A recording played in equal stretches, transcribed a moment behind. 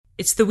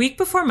It's the week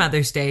before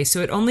Mother's Day,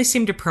 so it only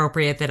seemed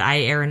appropriate that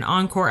I air an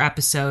Encore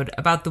episode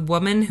about the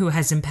woman who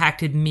has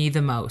impacted me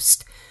the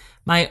most,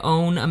 my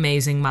own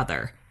amazing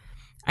mother.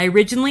 I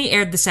originally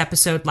aired this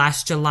episode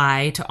last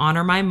July to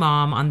honor my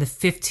mom on the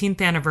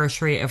 15th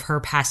anniversary of her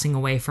passing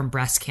away from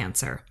breast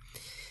cancer.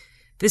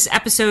 This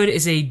episode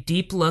is a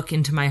deep look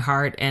into my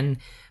heart, and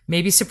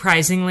maybe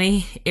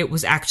surprisingly, it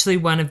was actually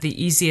one of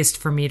the easiest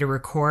for me to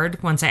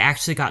record once I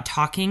actually got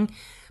talking,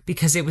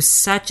 because it was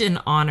such an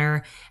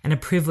honor and a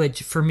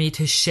privilege for me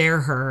to share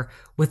her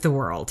with the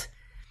world.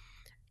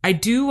 I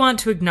do want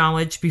to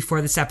acknowledge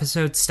before this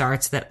episode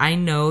starts that I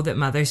know that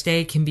Mother's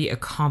Day can be a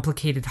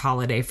complicated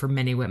holiday for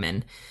many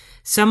women.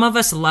 Some of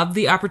us love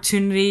the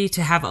opportunity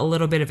to have a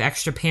little bit of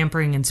extra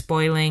pampering and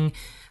spoiling,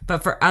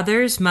 but for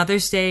others,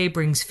 Mother's Day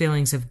brings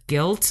feelings of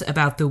guilt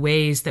about the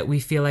ways that we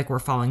feel like we're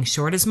falling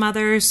short as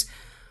mothers,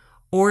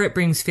 or it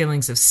brings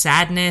feelings of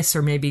sadness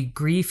or maybe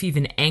grief,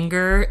 even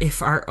anger,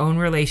 if our own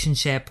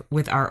relationship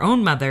with our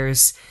own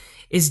mothers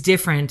is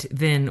different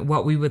than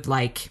what we would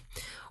like,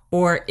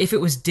 or if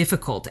it was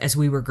difficult as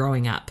we were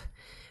growing up.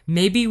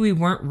 Maybe we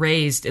weren't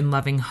raised in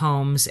loving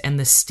homes and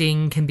the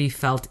sting can be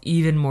felt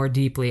even more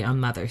deeply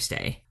on Mother's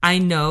Day. I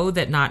know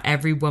that not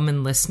every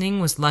woman listening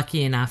was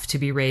lucky enough to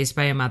be raised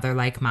by a mother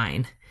like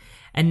mine.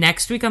 And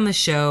next week on the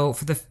show,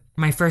 for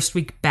my first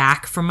week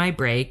back from my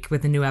break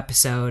with a new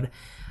episode,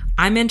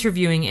 I'm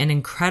interviewing an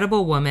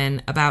incredible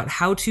woman about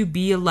how to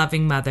be a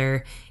loving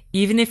mother,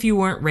 even if you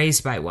weren't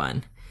raised by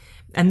one.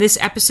 And this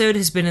episode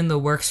has been in the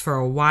works for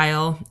a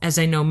while, as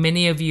I know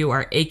many of you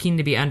are aching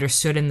to be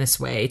understood in this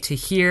way, to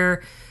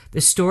hear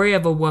the story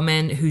of a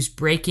woman who's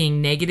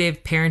breaking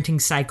negative parenting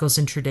cycles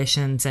and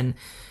traditions and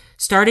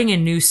starting a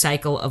new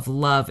cycle of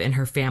love in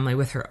her family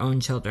with her own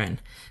children.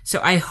 So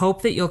I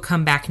hope that you'll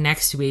come back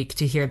next week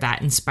to hear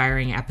that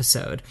inspiring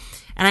episode.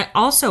 And I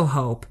also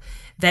hope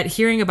that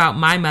hearing about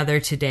my mother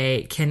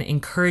today can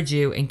encourage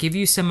you and give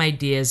you some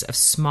ideas of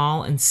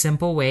small and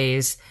simple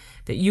ways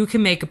that you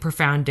can make a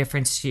profound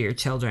difference to your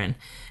children.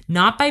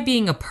 Not by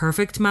being a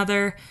perfect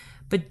mother,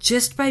 but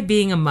just by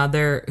being a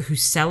mother who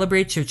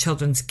celebrates your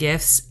children's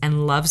gifts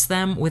and loves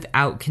them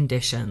without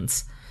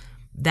conditions.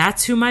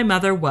 That's who my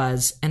mother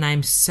was, and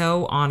I'm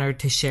so honored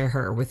to share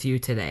her with you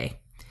today.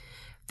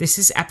 This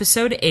is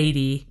episode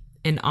 80,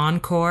 an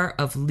encore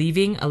of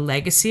Leaving a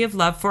Legacy of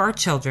Love for Our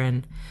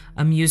Children,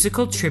 a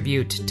musical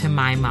tribute to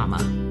my mama.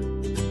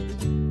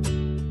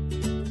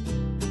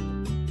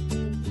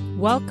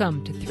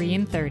 Welcome to 3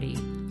 in 30,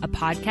 a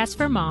podcast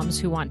for moms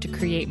who want to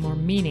create more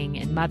meaning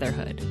in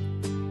motherhood.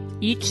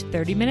 Each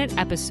 30-minute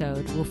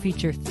episode will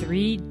feature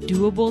 3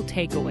 doable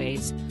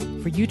takeaways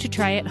for you to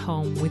try at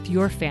home with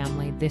your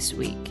family this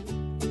week.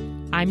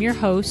 I'm your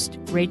host,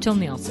 Rachel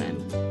Nielsen.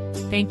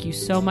 Thank you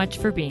so much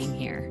for being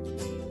here.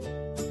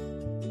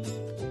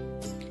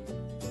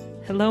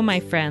 Hello, my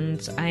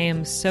friends. I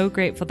am so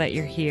grateful that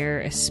you're here,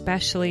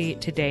 especially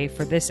today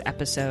for this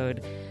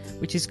episode,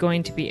 which is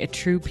going to be a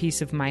true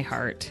piece of my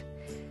heart.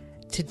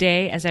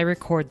 Today, as I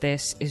record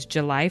this, is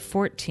July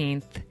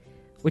 14th,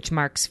 which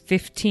marks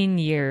 15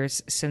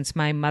 years since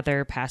my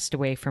mother passed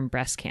away from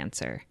breast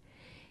cancer.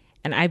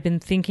 And I've been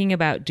thinking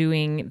about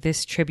doing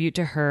this tribute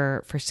to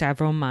her for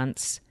several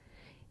months.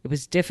 It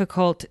was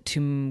difficult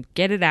to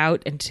get it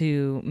out and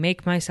to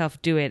make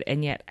myself do it,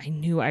 and yet I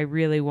knew I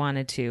really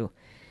wanted to.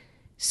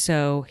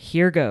 So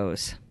here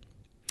goes.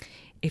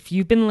 If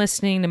you've been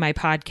listening to my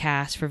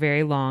podcast for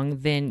very long,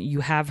 then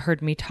you have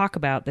heard me talk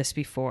about this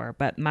before,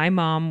 but my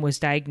mom was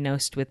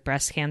diagnosed with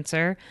breast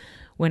cancer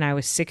when I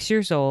was 6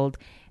 years old,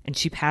 and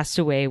she passed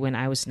away when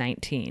I was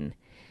 19.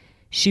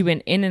 She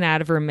went in and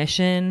out of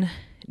remission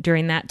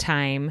during that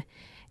time,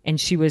 and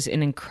she was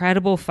an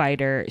incredible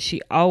fighter.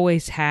 She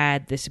always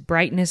had this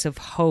brightness of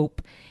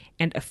hope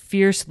and a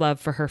fierce love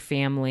for her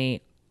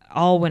family,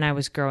 all when I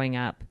was growing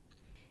up.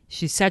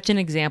 She's such an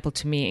example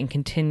to me and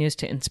continues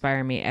to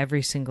inspire me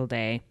every single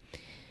day.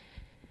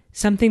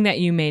 Something that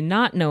you may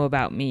not know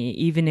about me,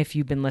 even if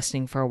you've been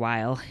listening for a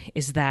while,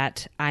 is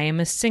that I am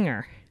a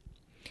singer.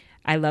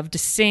 I love to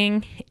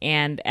sing,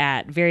 and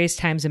at various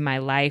times in my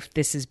life,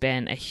 this has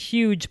been a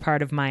huge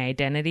part of my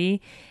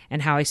identity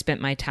and how I spent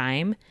my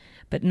time,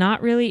 but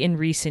not really in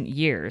recent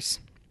years.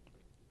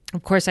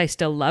 Of course, I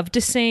still love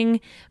to sing,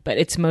 but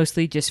it's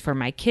mostly just for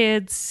my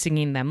kids,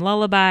 singing them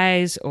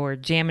lullabies or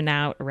jamming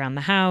out around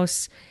the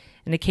house,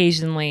 and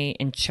occasionally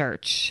in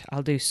church.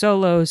 I'll do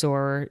solos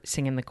or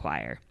sing in the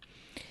choir.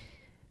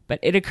 But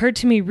it occurred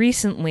to me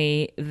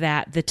recently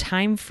that the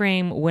time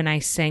frame when I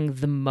sang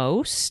the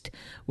most,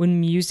 when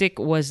music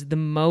was the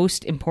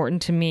most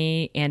important to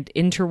me and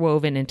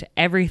interwoven into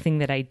everything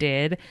that I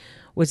did,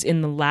 was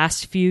in the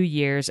last few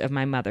years of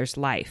my mother's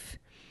life.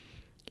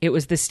 It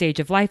was the stage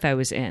of life I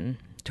was in,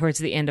 towards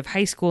the end of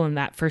high school and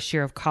that first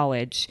year of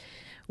college,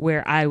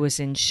 where I was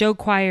in show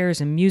choirs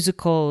and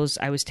musicals.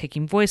 I was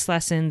taking voice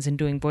lessons and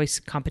doing voice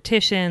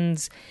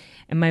competitions,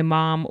 and my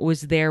mom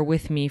was there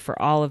with me for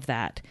all of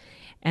that.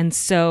 And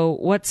so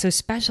what's so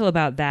special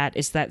about that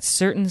is that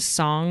certain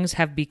songs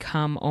have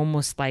become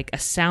almost like a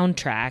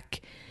soundtrack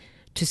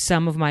to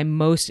some of my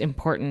most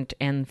important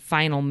and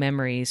final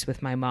memories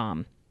with my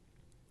mom.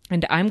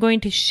 And I'm going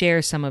to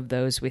share some of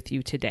those with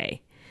you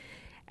today.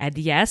 And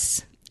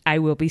yes, I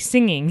will be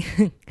singing,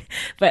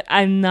 but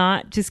I'm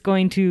not just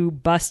going to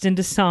bust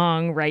into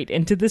song right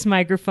into this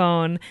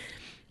microphone.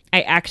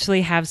 I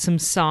actually have some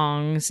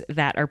songs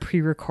that are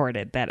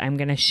pre-recorded that I'm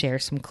going to share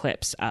some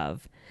clips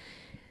of.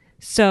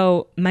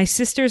 So my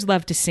sisters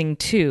love to sing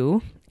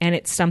too, and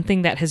it's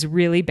something that has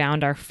really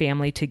bound our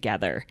family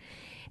together.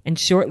 And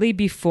shortly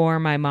before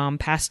my mom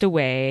passed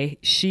away,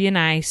 she and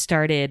I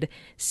started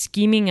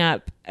scheming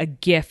up a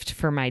gift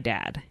for my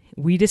dad.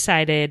 We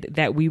decided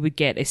that we would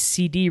get a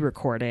CD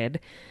recorded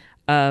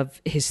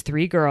of his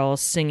three girls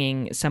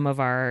singing some of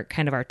our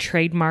our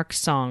trademark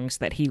songs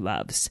that he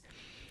loves.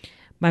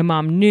 My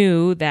mom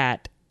knew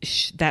that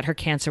her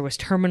cancer was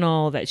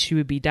terminal, that she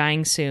would be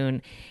dying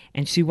soon,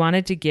 and she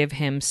wanted to give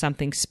him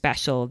something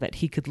special that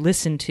he could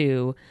listen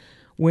to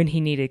when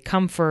he needed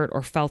comfort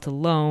or felt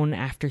alone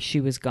after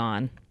she was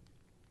gone.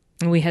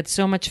 And we had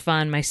so much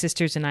fun, my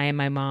sisters and I and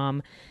my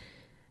mom,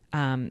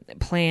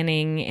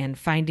 planning and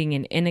finding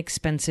an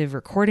inexpensive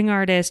recording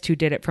artist who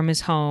did it from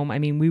his home. I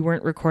mean, we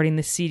weren't recording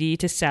the CD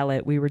to sell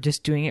it. We were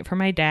just doing it for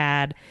my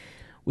dad.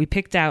 We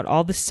picked out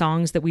all the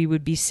songs that we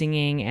would be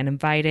singing and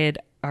invited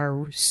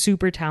our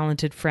super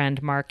talented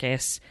friend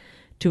Marcus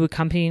to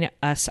accompany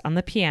us on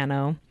the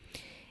piano.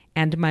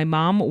 And my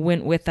mom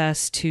went with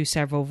us to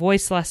several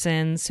voice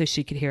lessons so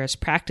she could hear us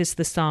practice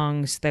the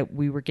songs that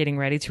we were getting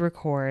ready to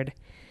record.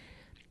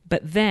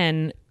 But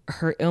then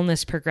her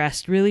illness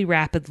progressed really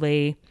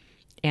rapidly,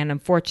 and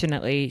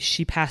unfortunately,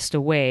 she passed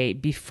away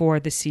before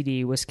the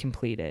CD was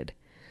completed.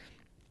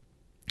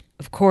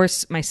 Of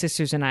course, my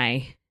sisters and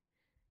I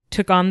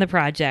took on the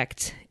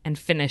project and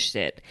finished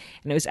it,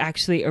 and it was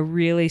actually a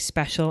really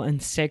special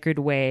and sacred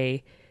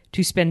way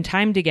to spend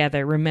time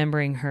together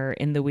remembering her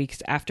in the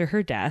weeks after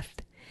her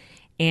death.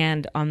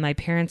 And on my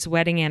parents'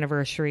 wedding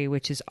anniversary,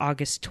 which is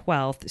August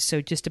 12th, so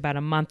just about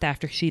a month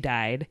after she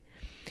died,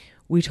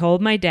 we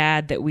told my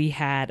dad that we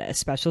had a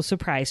special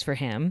surprise for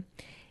him,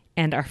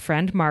 and our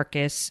friend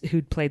Marcus,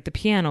 who'd played the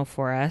piano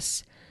for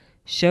us,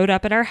 showed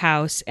up at our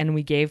house, and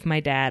we gave my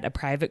dad a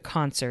private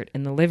concert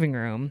in the living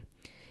room.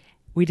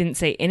 We didn't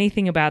say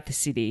anything about the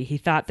CD. He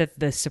thought that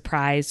the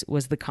surprise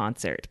was the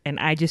concert, and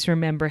I just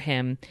remember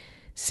him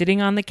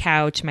sitting on the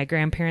couch. My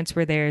grandparents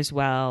were there as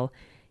well.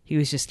 He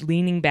was just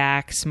leaning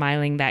back,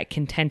 smiling that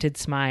contented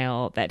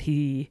smile that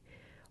he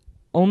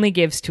only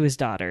gives to his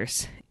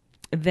daughters.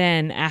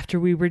 Then, after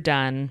we were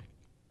done,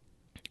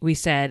 we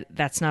said,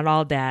 "That's not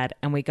all, Dad,"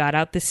 and we got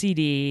out the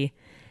CD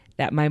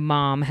that my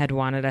mom had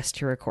wanted us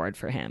to record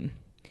for him.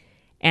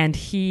 And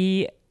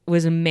he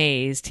was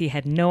amazed. He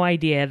had no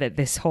idea that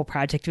this whole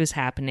project was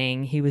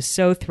happening. He was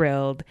so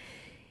thrilled.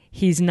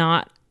 He's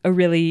not a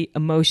really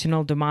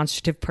emotional,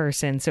 demonstrative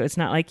person, so it's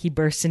not like he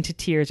bursts into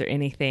tears or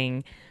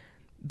anything.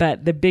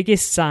 But the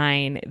biggest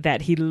sign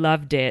that he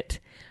loved it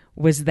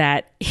was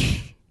that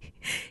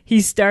he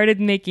started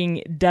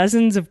making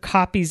dozens of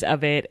copies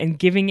of it and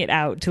giving it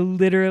out to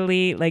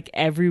literally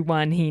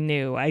everyone he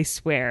knew, I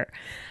swear.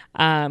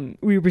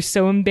 We were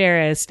so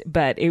embarrassed,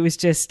 but it was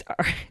just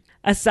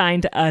a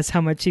sign to us how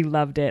much he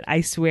loved it.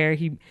 I swear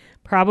he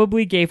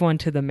probably gave one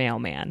to the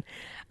mailman.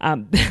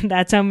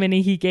 That's how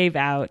many he gave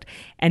out.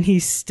 And he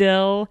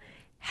still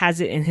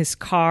has it in his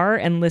car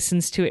and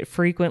listens to it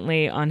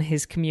frequently on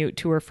his commute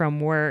to or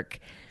from work.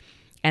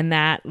 And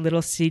that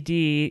little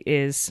CD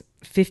is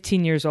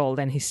 15 years old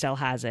and he still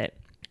has it.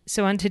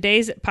 So on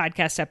today's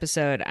podcast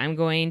episode, I'm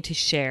going to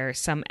share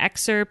some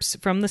excerpts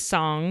from the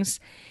songs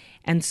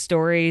and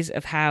stories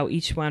of how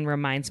each one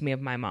reminds me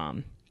of my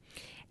mom.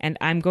 And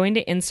I'm going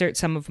to insert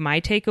some of my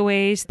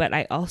takeaways, but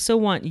I also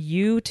want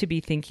you to be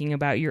thinking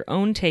about your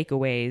own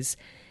takeaways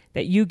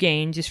that you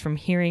gained just from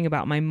hearing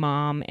about my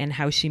mom and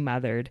how she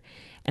mothered.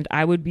 And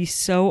I would be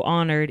so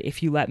honored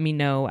if you let me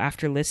know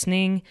after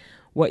listening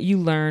what you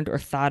learned or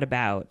thought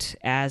about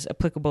as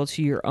applicable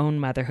to your own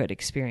motherhood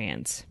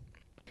experience.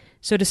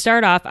 So to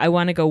start off, I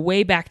want to go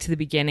way back to the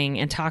beginning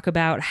and talk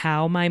about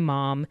how my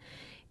mom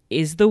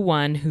is the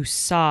one who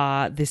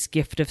saw this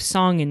gift of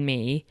song in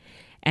me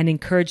and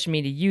encouraged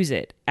me to use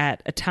it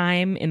at a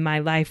time in my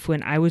life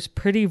when I was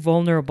pretty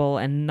vulnerable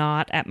and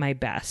not at my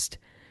best.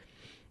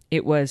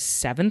 It was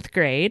 7th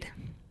grade,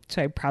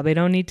 so I probably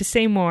don't need to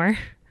say more.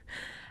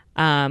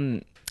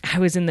 I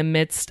was in the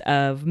midst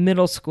of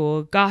middle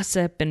school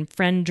gossip and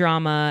friend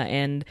drama,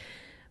 and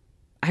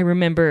I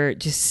remember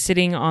just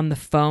sitting on the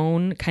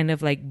phone, kind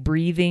of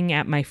breathing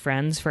at my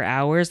friends for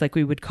hours.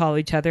 We would call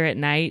each other at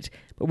night,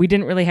 but we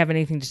didn't really have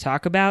anything to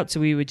talk about, so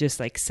we would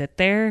just sit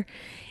there.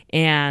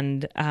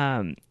 And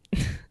I,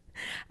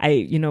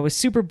 was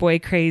super boy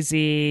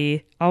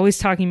crazy, always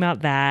talking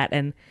about that,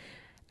 and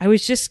I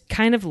was just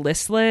kind of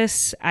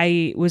listless.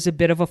 I was a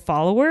bit of a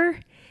follower.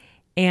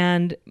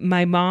 And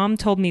my mom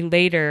told me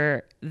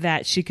later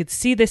that she could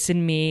see this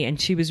in me,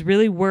 and she was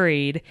really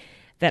worried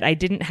that I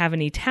didn't have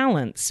any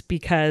talents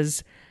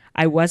because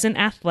I wasn't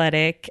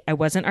athletic, I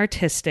wasn't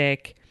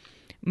artistic.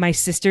 My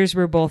sisters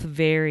were both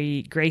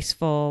very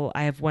graceful.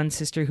 I have one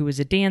sister who was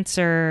a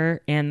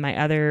dancer, and my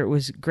other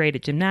was great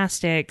at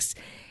gymnastics.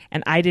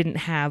 And I didn't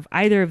have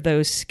either of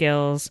those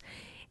skills.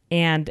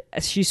 And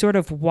she sort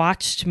of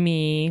watched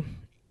me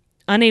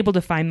unable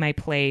to find my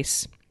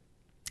place.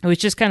 It was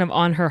just kind of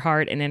on her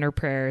heart and in her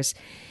prayers.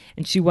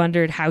 And she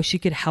wondered how she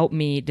could help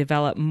me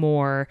develop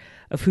more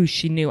of who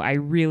she knew I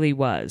really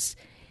was.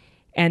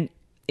 And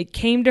it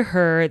came to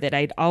her that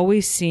I'd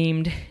always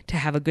seemed to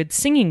have a good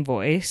singing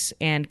voice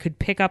and could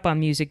pick up on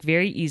music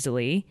very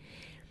easily.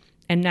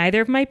 And neither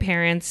of my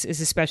parents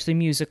is especially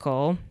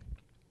musical.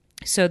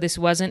 So this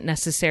wasn't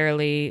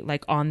necessarily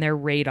like on their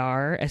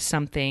radar as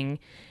something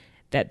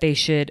that they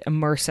should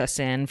immerse us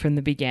in from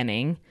the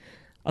beginning.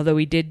 Although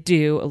we did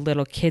do a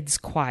little kids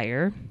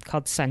choir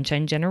called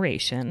Sunshine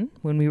Generation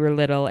when we were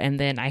little, and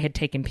then I had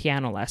taken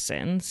piano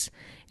lessons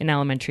in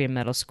elementary and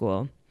middle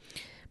school.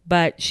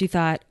 But she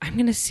thought, I'm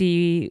going to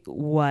see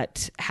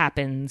what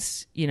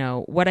happens,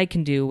 what I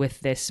can do with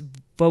this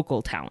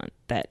vocal talent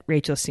that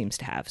Rachel seems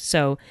to have.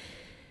 So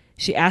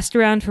she asked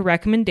around for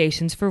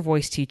recommendations for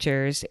voice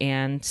teachers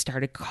and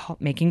started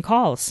making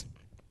calls.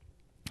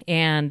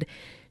 And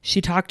she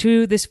talked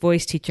to this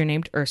voice teacher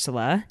named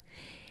Ursula,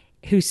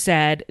 who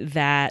said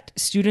that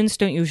students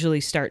don't usually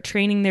start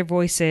training their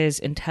voices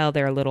until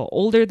they're a little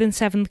older than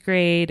 7th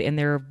grade and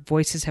their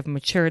voices have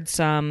matured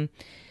some,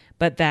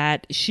 but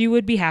that she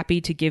would be happy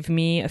to give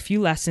me a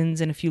few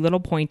lessons and a few little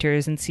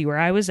pointers and see where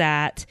I was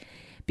at,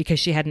 because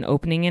she had an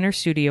opening in her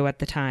studio at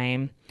the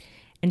time.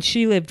 And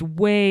she lived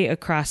way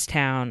across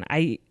town.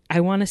 I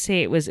want to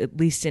say it was at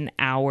least an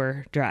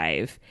hour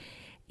drive.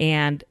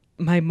 And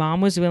my mom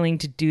was willing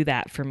to do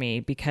that for me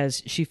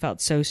because she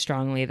felt so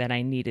strongly that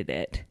I needed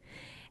it.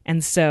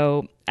 And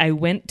so I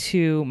went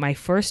to my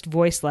first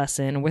voice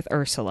lesson with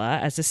Ursula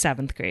as a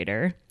 7th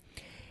grader,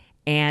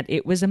 and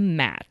it was a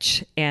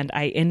match. And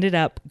I ended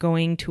up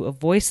going to a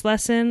voice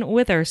lesson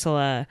with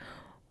Ursula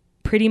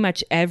pretty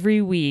much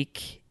every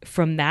week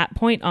from that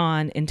point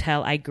on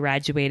until I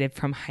graduated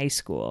from high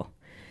school.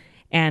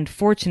 And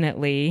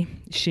fortunately,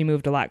 she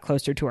moved a lot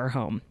closer to our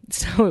home.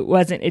 So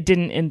it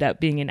didn't end up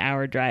being an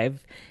hour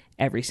drive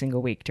every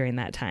single week during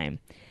that time.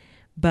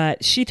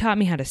 But she taught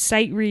me how to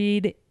sight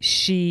read.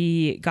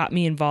 She got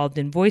me involved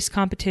in voice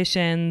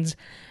competitions.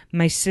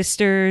 My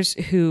sisters,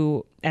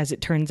 who, as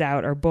it turns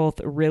out, are both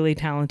really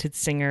talented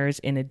singers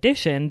in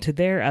addition to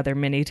their other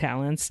many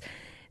talents,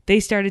 they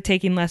started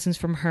taking lessons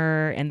from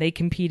her and they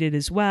competed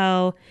as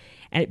well.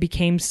 And it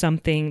became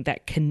something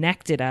that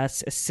connected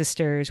us as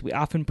sisters. We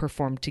often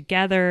performed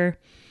together.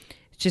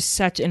 It's just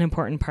such an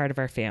important part of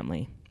our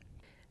family.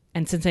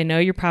 And since I know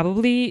you're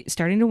probably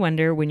starting to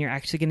wonder when you're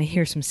actually going to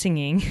hear some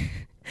singing,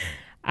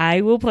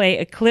 I will play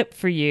a clip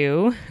for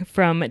you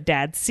from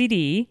Dad's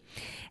CD.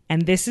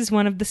 And this is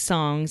one of the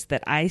songs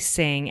that I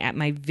sang at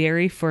my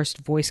very first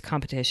voice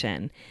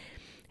competition.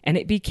 And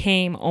it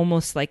became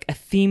almost like a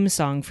theme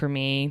song for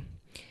me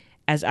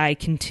as I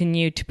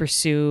continued to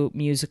pursue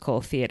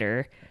musical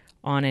theater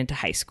on into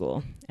high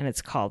school. And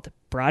it's called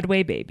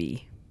Broadway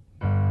Baby.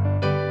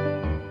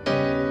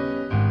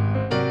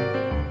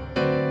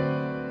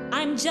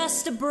 I'm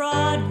just a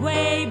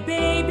Broadway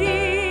baby,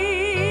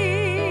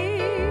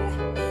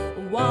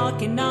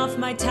 walking off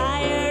my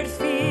tired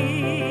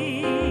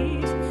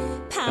feet,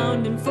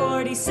 pounding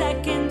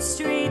 42nd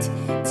Street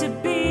to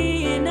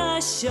be in a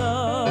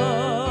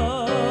show.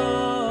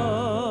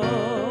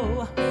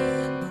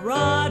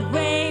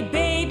 Broadway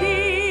baby,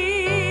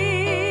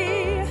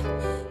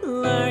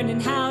 learning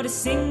how to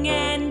sing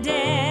and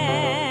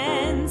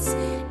dance,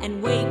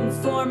 and waiting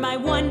for my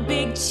one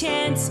big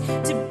chance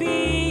to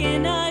be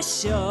in a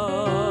show.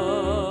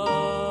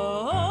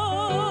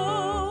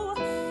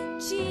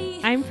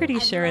 I'm pretty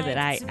sure that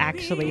I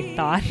actually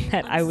thought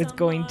that I was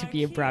going to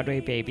be a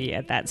Broadway baby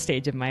at that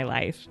stage of my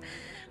life.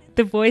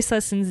 The voice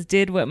lessons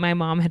did what my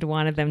mom had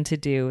wanted them to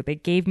do. They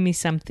gave me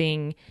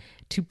something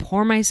to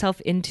pour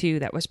myself into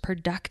that was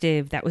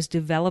productive, that was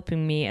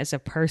developing me as a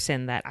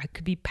person, that I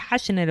could be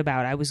passionate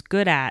about, I was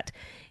good at,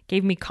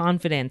 gave me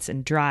confidence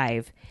and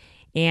drive.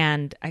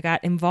 And I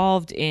got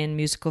involved in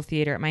musical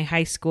theater at my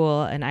high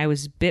school, and I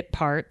was bit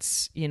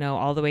parts,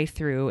 all the way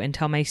through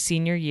until my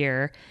senior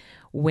year,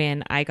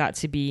 when I got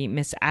to be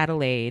Miss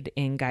Adelaide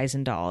in Guys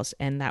and Dolls.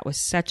 And that was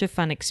such a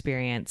fun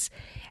experience.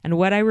 And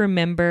what I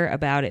remember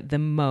about it the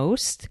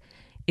most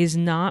is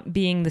not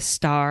being the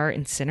star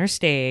in center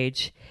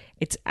stage.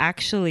 It's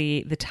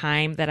actually the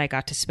time that I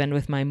got to spend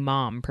with my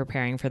mom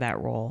preparing for that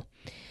role.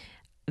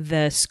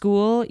 The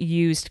school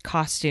used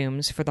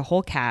costumes for the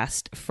whole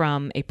cast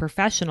from a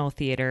professional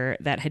theater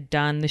that had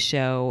done the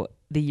show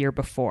the year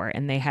before.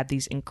 And they had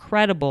these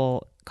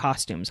incredible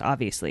costumes,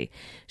 obviously.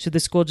 So the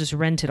school just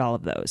rented all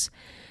of those.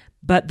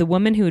 But the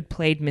woman who had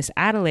played Miss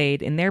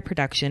Adelaide in their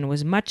production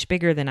was much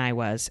bigger than I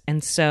was.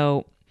 And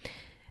so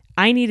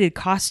I needed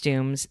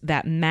costumes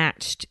that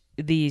matched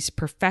these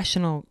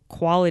professional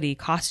quality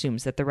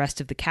costumes that the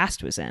rest of the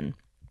cast was in.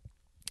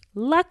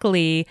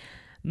 Luckily,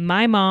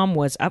 my mom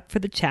was up for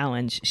the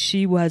challenge.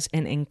 She was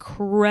an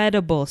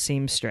incredible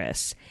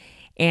seamstress,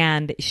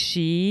 and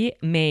she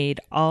made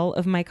all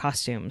of my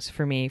costumes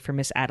for me for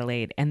Miss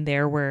Adelaide. And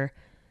there were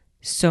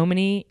so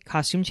many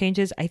costume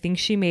changes. I think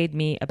she made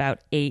me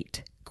about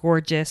 8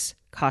 gorgeous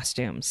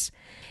costumes.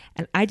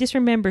 And I just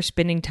remember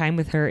spending time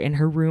with her in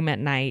her room at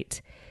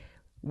night,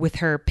 with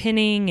her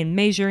pinning and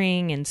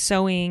measuring and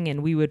sewing,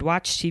 and we would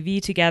watch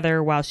TV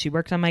together while she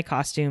worked on my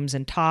costumes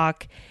and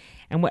talk,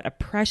 and what a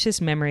precious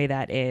memory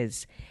that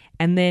is.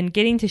 And then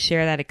getting to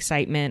share that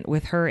excitement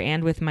with her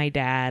and with my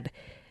dad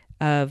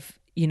of,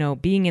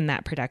 being in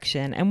that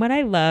production. And what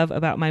I love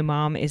about my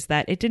mom is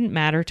that it didn't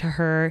matter to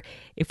her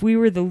if we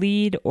were the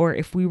lead or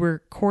if we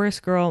were chorus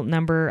girl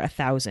number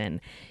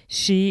 1,000.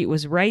 She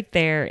was right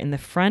there in the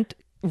front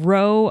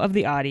row of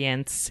the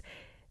audience.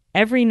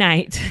 Every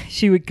night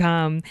she would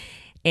come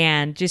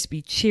and just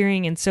be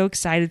cheering and so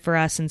excited for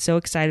us and so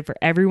excited for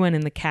everyone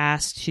in the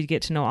cast. She'd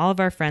get to know all of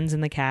our friends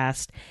in the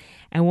cast.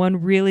 And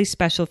one really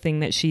special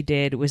thing that she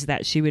did was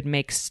that she would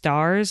make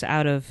stars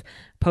out of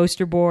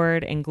poster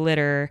board and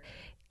glitter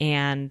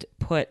and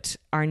put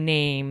our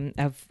name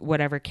of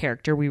whatever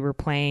character we were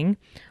playing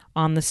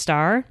on the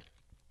star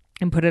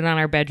and put it on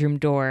our bedroom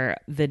door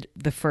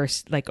the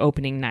first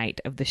opening night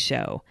of the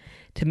show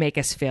to make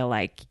us feel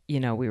like,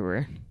 we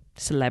were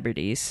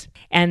celebrities.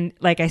 And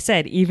like I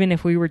said, even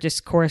if we were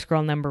just chorus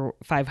girl number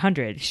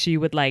 500, she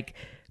would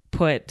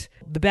put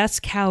the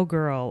best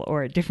cowgirl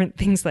or different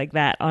things like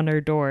that on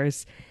her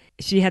doors.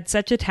 She had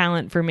such a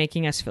talent for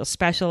making us feel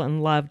special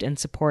and loved and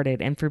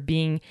supported, and for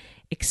being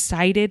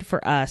excited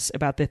for us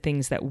about the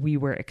things that we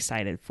were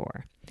excited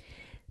for.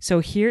 So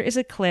here is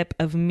a clip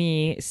of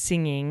me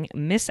singing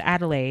Miss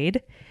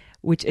Adelaide,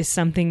 which is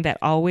something that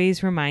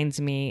always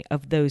reminds me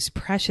of those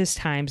precious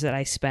times that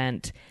I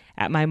spent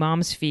at my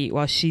mom's feet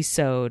while she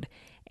sewed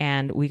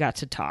and we got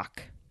to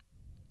talk.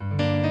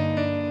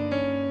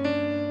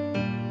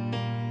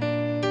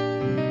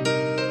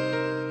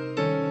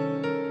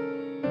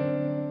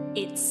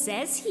 It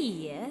says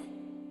here,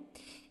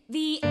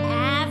 the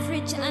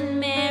average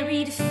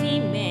unmarried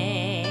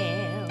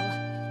female,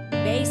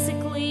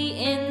 basically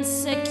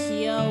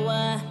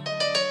insecure,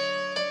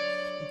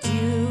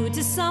 due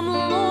to some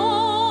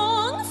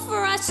long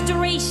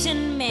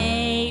frustration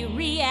may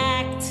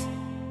react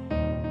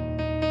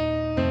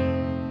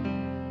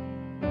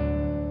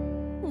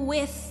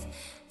with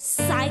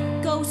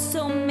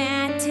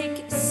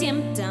psychosomatic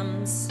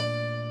symptoms,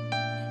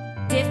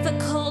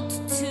 difficult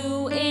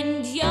to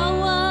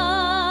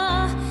endure,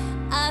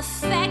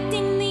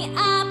 affecting the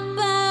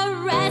upper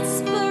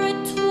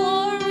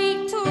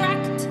respiratory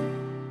tract.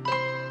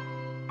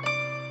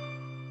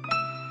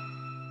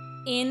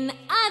 In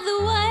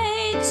other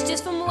words,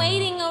 just from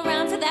waiting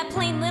around for that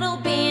plain little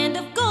band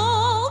of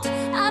gold,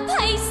 a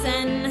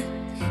person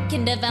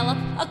can develop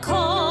a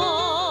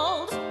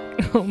cold.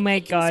 Oh my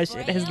gosh,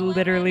 it has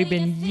literally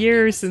been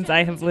years since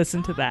I have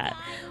listened to that.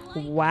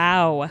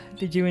 Wow.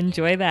 Did you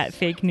enjoy that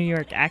fake New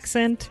York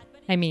accent?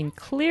 I mean,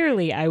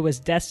 clearly I was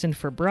destined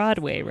for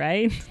Broadway,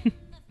 right?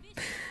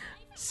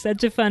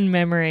 Such a fun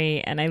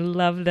memory, and I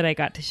love that I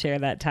got to share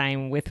that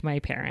time with my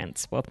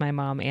parents, both my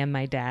mom and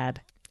my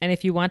dad. And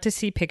if you want to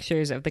see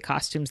pictures of the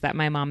costumes that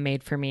my mom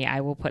made for me,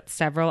 I will put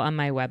several on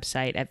my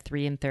website at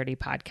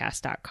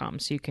 3and30podcast.com,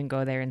 so you can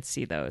go there and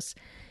see those.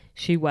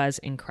 She was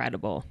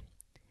incredible.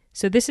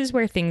 So this is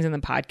where things in the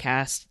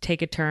podcast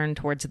take a turn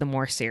towards the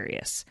more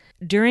serious.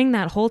 During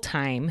that whole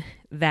time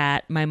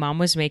that my mom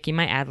was making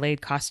my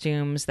Adelaide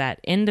costumes, that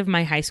end of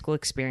my high school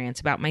experience,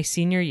 about my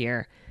senior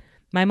year,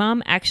 my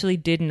mom actually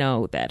did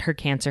know that her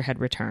cancer had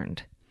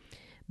returned.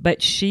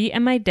 But she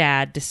and my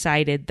dad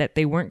decided that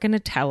they weren't going to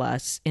tell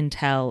us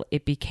until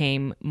it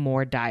became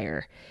more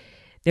dire.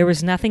 There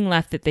was nothing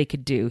left that they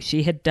could do.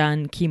 She had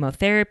done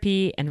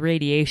chemotherapy and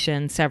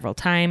radiation several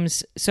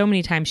times, so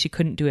many times she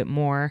couldn't do it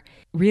more.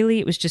 Really,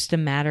 it was just a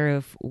matter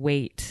of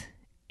wait.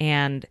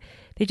 And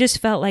they just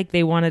felt like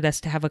they wanted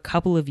us to have a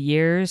couple of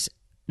years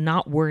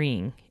not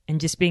worrying and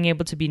just being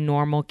able to be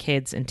normal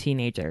kids and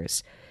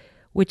teenagers,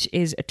 which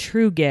is a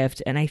true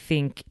gift, and I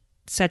think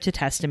such a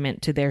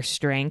testament to their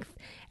strength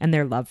and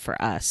their love for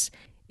us.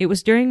 It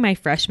was during my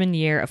freshman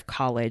year of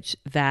college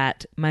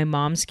that my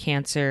mom's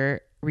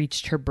cancer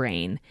reached her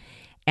brain.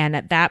 And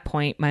at that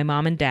point, my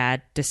mom and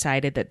dad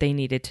decided that they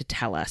needed to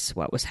tell us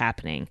what was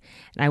happening.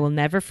 And I will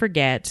never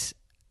forget,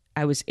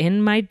 I was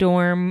in my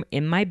dorm,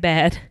 in my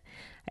bed.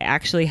 I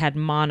actually had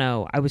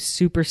mono. I was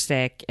super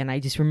sick. And I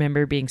just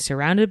remember being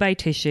surrounded by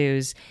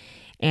tissues.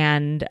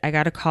 And I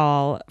got a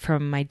call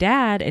from my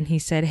dad, and he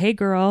said, "Hey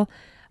girl,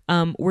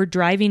 we're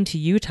driving to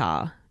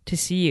Utah to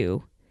see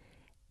you."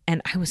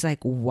 And I was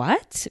like,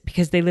 "What?"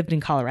 Because they lived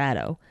in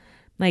Colorado.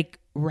 Like,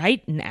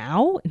 right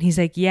now? And he's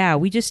like, "Yeah,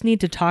 we just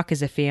need to talk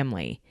as a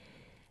family."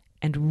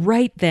 And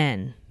right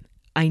then,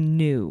 I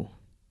knew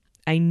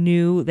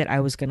that I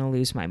was going to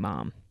lose my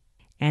mom.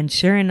 And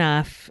sure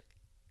enough,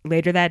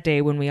 later that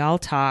day when we all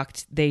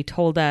talked, they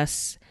told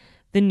us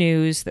the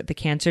news that the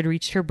cancer had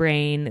reached her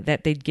brain,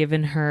 that they'd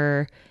given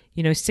her,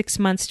 6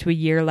 months to a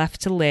year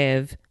left to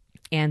live.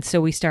 And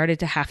so we started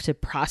to have to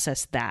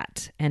process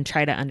that and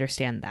try to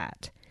understand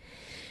that.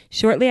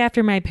 Shortly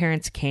after my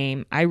parents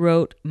came, I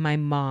wrote my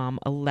mom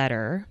a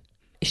letter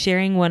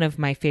sharing one of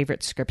my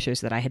favorite scriptures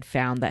that I had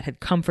found that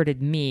had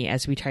comforted me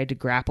as we tried to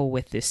grapple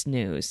with this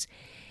news.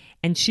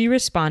 And she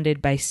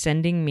responded by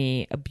sending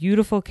me a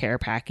beautiful care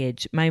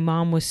package. My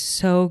mom was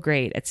so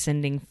great at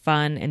sending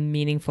fun and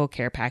meaningful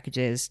care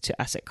packages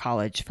to us at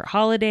college for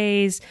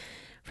holidays,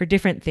 for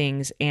different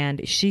things.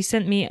 And she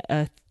sent me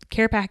a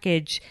care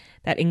package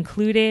that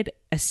included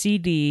a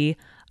CD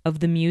of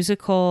the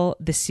musical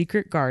The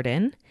Secret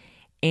Garden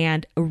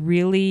and a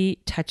really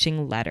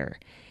touching letter.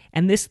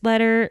 And this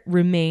letter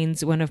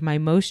remains one of my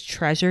most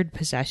treasured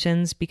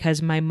possessions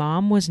because my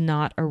mom was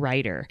not a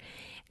writer.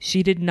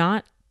 She did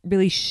not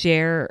really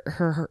share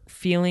her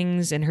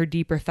feelings and her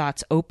deeper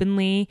thoughts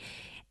openly,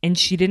 and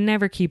she didn't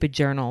ever keep a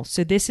journal.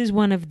 So this is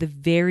one of the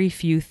very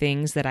few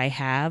things that I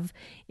have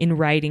in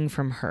writing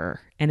from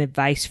her and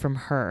advice from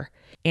her.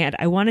 And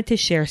I wanted to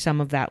share some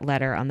of that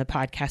letter on the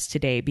podcast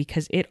today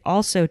because it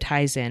also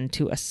ties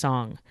into a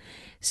song.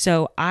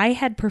 So I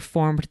had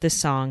performed the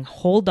song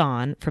Hold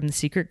On from The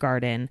Secret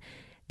Garden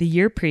the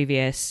year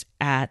previous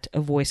at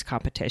a voice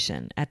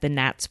competition, at the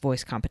Nats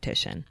voice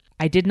competition.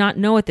 I did not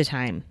know at the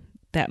time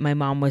that my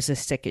mom was as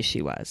sick as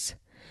she was.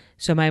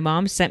 So my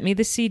mom sent me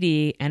the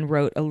CD and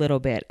wrote a little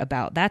bit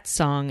about that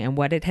song and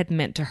what it had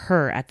meant to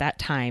her at that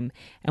time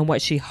and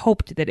what she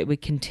hoped that it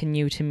would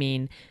continue to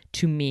mean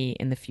to me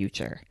in the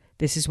future.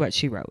 This is what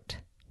she wrote.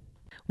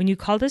 When you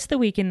called us the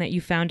weekend that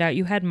you found out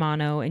you had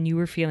mono and you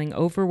were feeling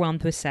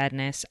overwhelmed with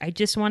sadness, I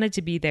just wanted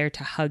to be there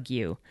to hug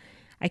you.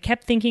 I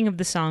kept thinking of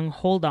the song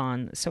Hold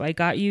On, so I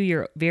got you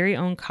your very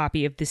own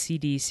copy of the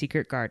CD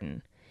Secret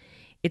Garden.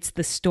 It's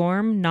the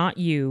storm, not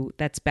you,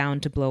 that's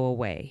bound to blow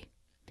away.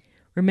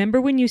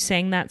 Remember when you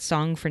sang that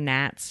song for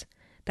Nats?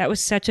 That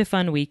was such a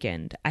fun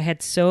weekend. I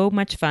had so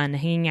much fun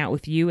hanging out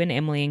with you and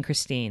Emily and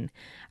Christine.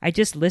 I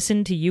just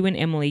listened to you and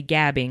Emily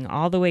gabbing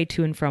all the way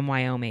to and from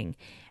Wyoming,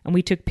 and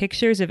we took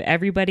pictures of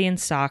everybody in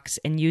socks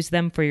and used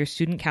them for your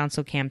student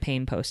council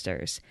campaign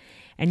posters.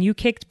 And you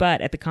kicked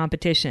butt at the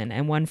competition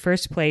and won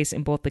first place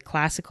in both the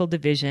classical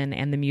division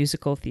and the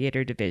musical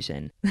theater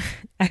division.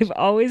 I've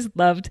always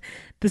loved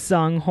the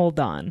song Hold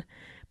On,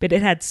 but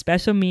it had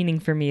special meaning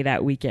for me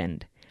that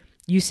weekend.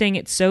 You sang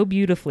it so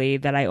beautifully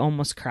that I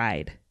almost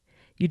cried.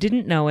 You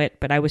didn't know it,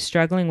 but I was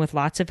struggling with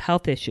lots of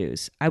health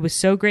issues. I was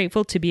so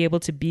grateful to be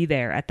able to be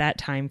there at that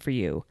time for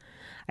you.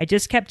 I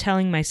just kept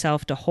telling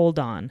myself to hold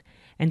on,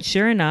 and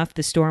sure enough,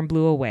 the storm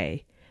blew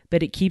away,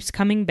 but it keeps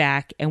coming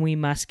back and we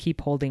must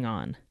keep holding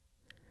on.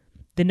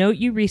 The note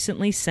you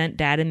recently sent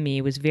Dad and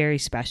me was very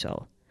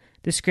special.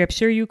 The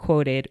scripture you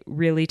quoted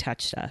really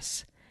touched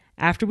us.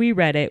 After we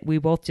read it, we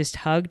both just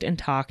hugged and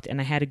talked, and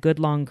I had a good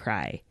long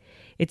cry.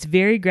 It's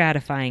very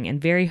gratifying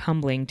and very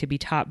humbling to be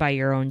taught by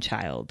your own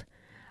child.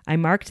 I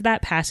marked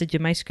that passage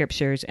in my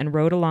scriptures and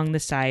wrote along the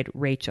side,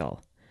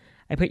 Rachel.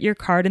 I put your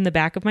card in the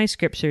back of my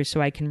scriptures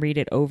so I can read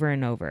it over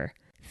and over.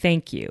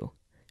 Thank you.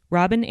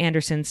 Robin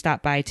Anderson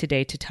stopped by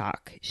today to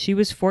talk. She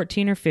was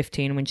 14 or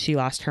 15 when she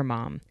lost her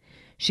mom.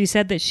 She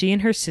said that she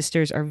and her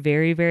sisters are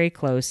very, very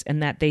close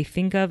and that they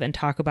think of and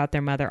talk about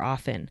their mother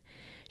often.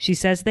 She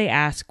says they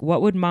ask,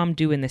 what would Mom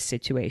do in this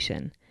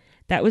situation?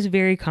 That was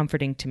very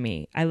comforting to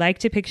me. I like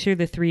to picture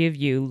the three of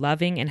you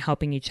loving and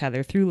helping each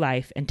other through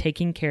life and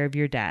taking care of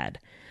your dad.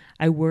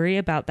 I worry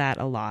about that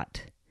a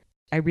lot.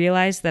 I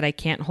realize that I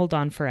can't hold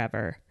on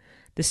forever.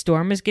 The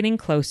storm is getting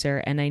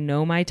closer and I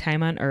know my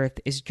time on earth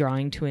is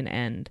drawing to an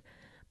end.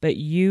 But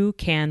you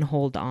can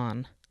hold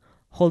on.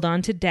 Hold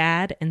on to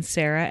Dad and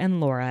Sarah and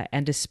Laura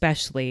and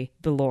especially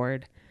the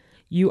Lord.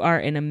 You are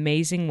an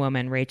amazing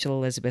woman, Rachel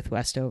Elizabeth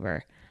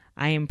Westover.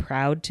 I am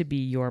proud to be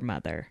your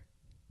mother.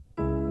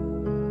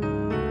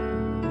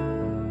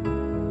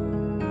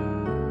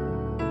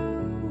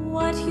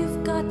 What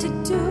you've got to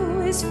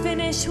do is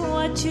finish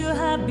what you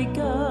have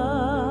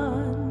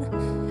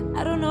begun.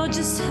 I don't know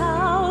just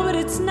how, but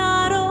it's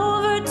not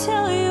over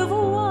till you've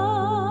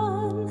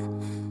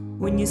won.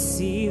 When you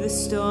see the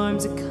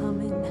storms are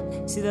coming,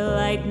 see the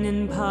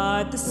lightning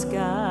part the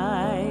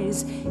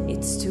skies,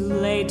 it's too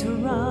late to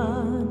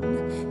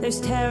run.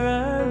 There's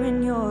terror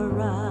in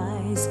your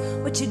eyes.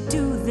 What you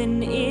do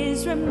then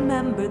is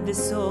remember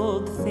this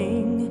old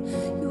thing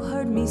you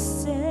heard me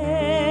say.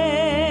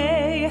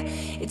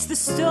 It's the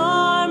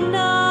storm,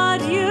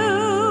 not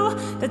you,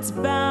 that's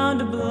bound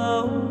to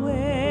blow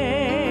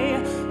away.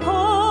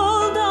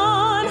 Hold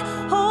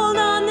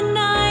on, the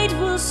night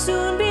will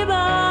soon be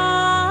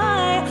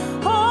by.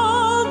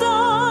 Hold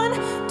on,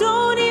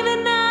 don't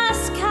even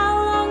ask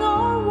how long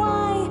or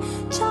why.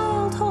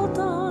 Child, hold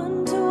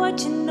on to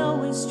what you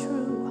know is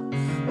true.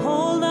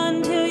 Hold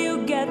on till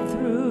you get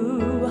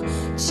through.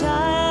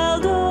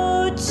 Child,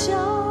 oh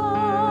child,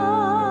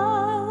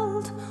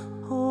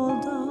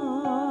 hold on.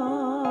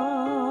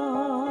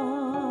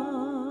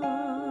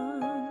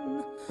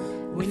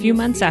 A few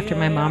months after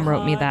my mom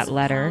wrote me that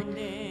letter,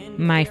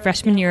 my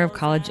freshman year of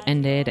college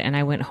ended and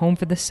I went home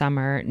for the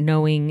summer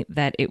knowing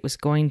that it was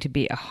going to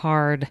be a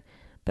hard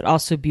but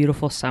also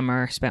beautiful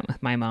summer spent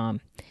with my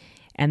mom.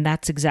 And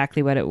that's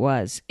exactly what it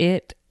was.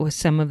 It was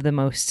some of the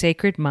most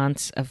sacred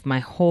months of my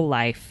whole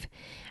life.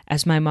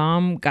 As my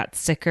mom got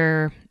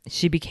sicker,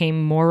 she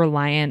became more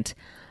reliant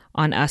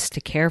on us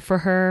to care for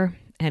her,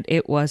 and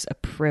it was a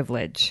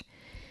privilege.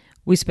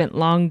 We spent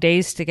long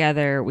days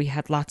together. We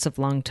had lots of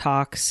long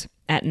talks.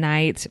 At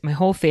night, my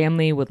whole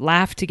family would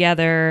laugh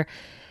together.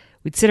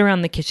 We'd sit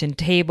around the kitchen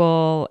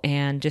table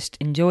and just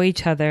enjoy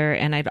each other,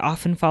 and I'd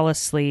often fall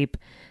asleep,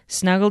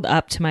 snuggled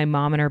up to my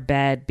mom in her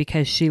bed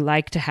because she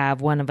liked to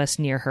have one of us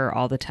near her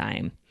all the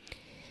time.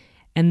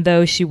 And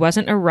though she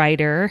wasn't a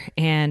writer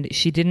and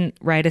she didn't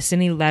write us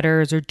any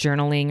letters or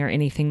journaling or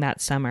anything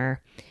that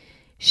summer,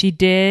 she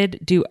did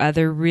do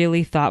other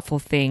really thoughtful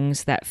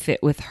things that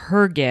fit with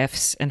her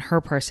gifts and her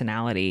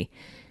personality.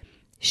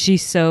 She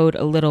sewed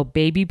a little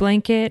baby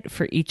blanket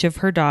for each of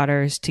her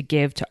daughters to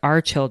give to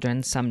our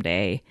children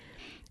someday.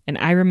 And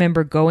I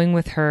remember going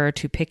with her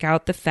to pick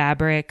out the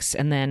fabrics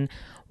and then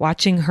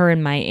watching her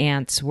and my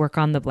aunts work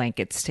on the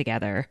blankets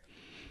together.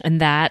 And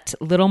that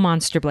little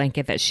monster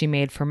blanket that she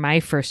made for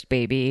my first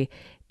baby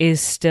is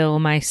still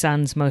my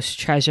son's most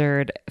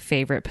treasured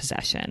favorite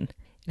possession.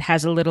 It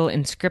has a little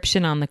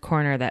inscription on the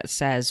corner that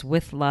says,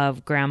 "With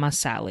love, Grandma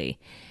Sally."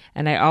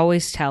 And I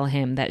always tell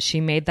him that she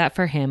made that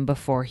for him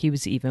before he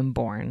was even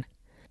born.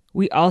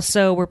 We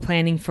also were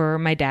planning for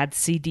my dad's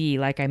CD,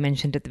 like I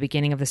mentioned at the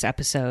beginning of this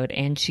episode,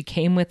 and she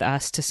came with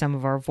us to some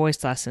of our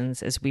voice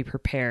lessons as we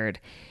prepared.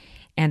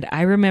 And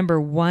I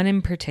remember one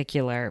in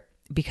particular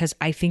because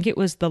I think it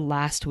was the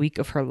last week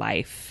of her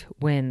life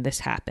when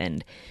this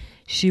happened.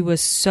 She was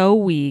so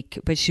weak,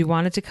 but she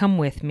wanted to come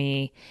with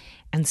me.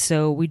 And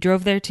so we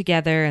drove there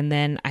together, and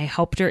then I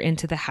helped her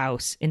into the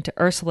house, into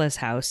Ursula's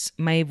house,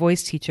 my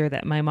voice teacher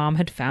that my mom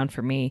had found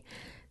for me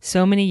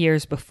so many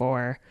years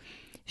before.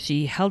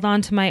 She held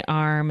on to my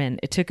arm, and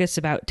it took us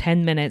about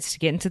 10 minutes to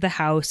get into the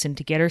house and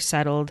to get her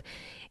settled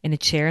in a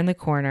chair in the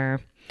corner.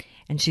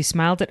 And she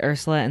smiled at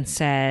Ursula and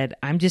said,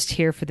 "I'm just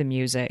here for the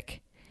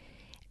music."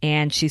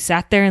 And she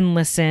sat there and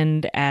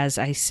listened as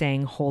I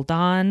sang "Hold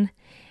On"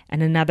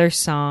 and another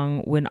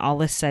song, "When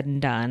All Is Said and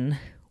Done,"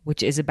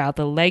 which is about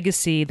the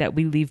legacy that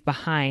we leave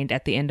behind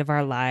at the end of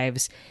our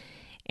lives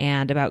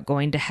and about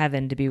going to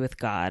heaven to be with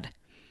God.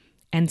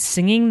 And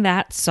singing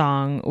that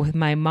song with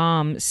my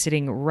mom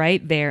sitting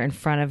right there in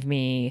front of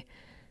me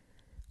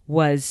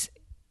was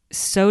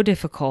so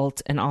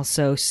difficult and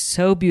also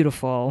so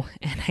beautiful.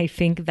 And I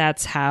think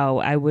that's how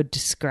I would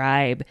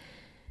describe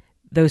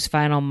those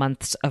final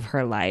months of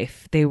her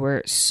life. They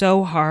were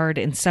so hard.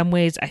 In some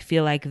ways, I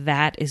feel like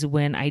that is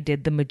when I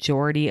did the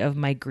majority of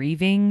my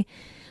grieving,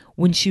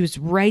 when she was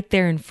right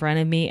there in front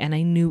of me and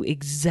I knew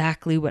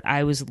exactly what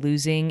I was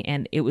losing,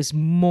 and it was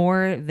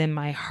more than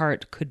my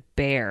heart could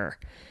bear.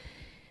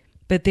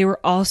 But they were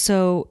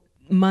also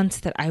months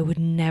that I would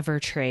never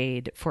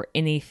trade for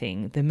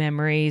anything, the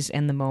memories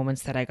and the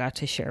moments that I got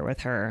to share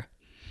with her.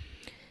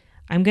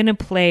 I'm going to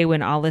play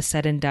 "When All Is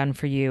Said and Done"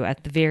 for you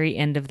at the very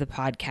end of the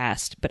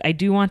podcast, but I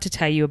do want to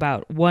tell you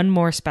about one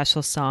more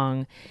special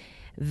song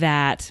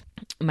that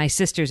my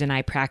sisters and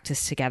I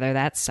practiced together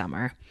that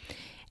summer,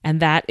 and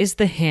that is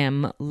the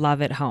hymn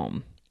 "Love at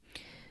Home."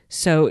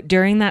 So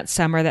during that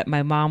summer that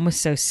my mom was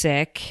so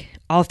sick,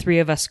 all three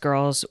of us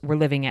girls were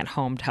living at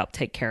home to help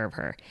take care of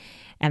her.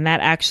 And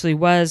that actually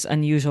was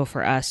unusual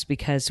for us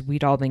because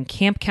we'd all been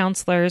camp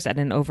counselors at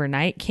an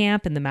overnight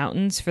camp in the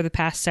mountains for the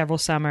past several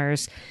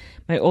summers.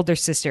 My older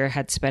sister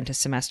had spent a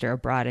semester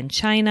abroad in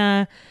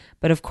China,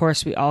 but of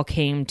course we all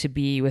came to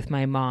be with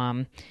my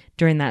mom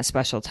during that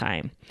special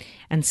time.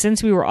 And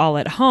since we were all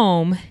at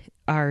home,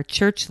 our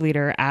church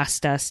leader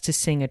asked us to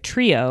sing a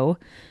trio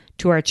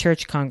to our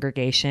church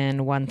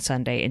congregation one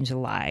Sunday in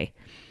July.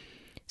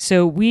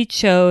 So we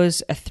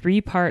chose a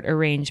 3-part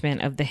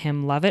arrangement of the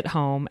hymn "Love at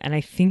Home," and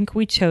I think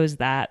we chose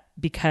that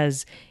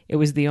because it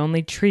was the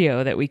only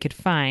trio that we could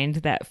find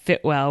that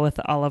fit well with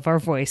all of our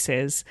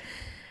voices.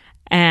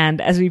 And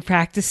as we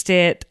practiced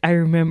it, I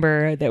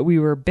remember that we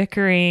were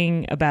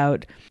bickering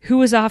about who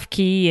was off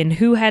key and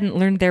who hadn't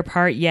learned their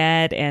part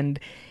yet, and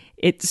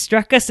it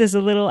struck us as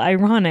a little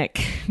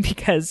ironic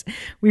because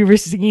we were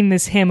singing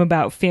this hymn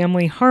about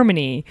family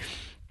harmony,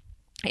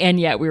 and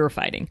yet we were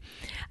fighting.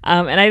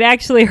 And I'd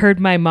actually heard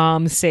my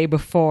mom say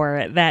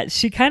before that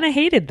she kind of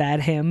hated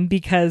that hymn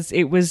because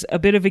it was a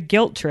bit of a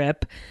guilt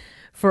trip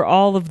for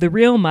all of the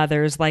real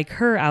mothers like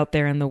her out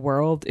there in the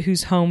world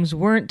whose homes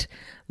weren't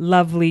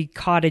lovely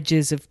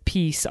cottages of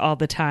peace all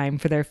the time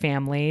for their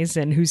families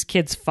and whose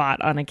kids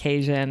fought on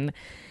occasion.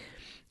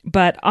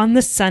 But on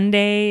the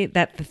Sunday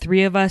that the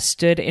three of us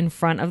stood in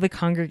front of the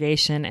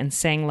congregation and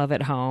sang "Love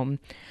at Home,"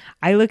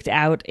 I looked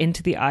out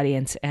into the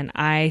audience and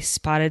I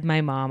spotted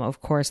my mom, of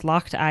course,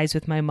 locked eyes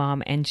with my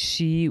mom, and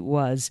she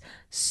was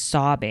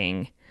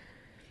sobbing.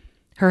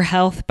 Her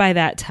health by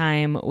that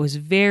time was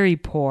very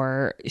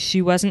poor.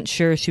 She wasn't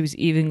sure she was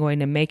even going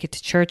to make it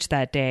to church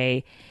that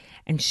day,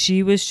 and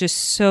she was just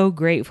so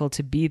grateful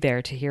to be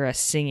there to hear us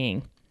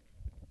singing.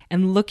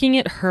 And looking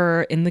at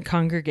her in the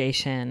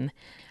congregation,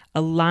 a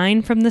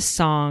line from the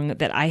song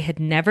that I had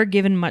never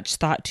given much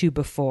thought to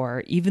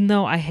before, even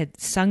though I had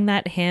sung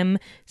that hymn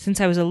since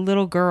I was a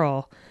little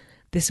girl,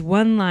 this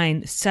one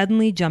line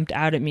suddenly jumped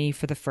out at me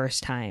for the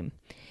first time.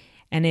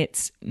 And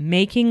it's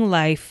 "Making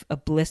life a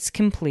bliss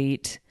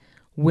complete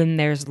when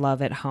there's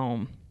love at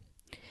home."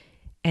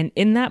 And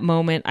in that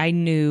moment, I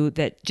knew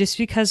that just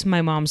because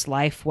my mom's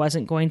life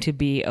wasn't going to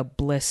be a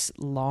bliss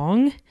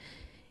long,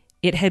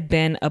 it had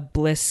been a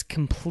bliss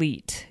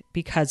complete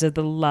because of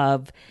the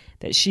love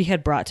that she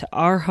had brought to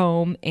our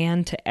home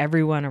and to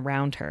everyone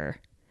around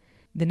her.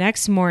 The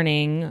next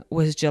morning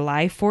was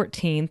July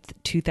 14th,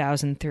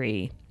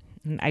 2003.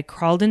 And I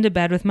crawled into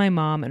bed with my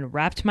mom and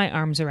wrapped my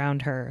arms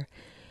around her.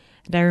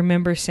 And I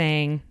remember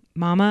saying,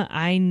 "Mama,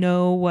 I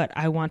know what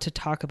I want to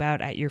talk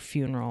about at your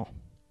funeral."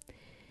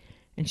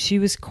 And she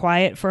was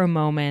quiet for a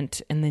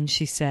moment, and then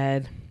she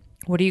said,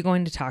 "What are you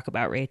going to talk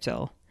about,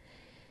 Rachel?"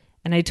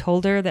 And I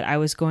told her that I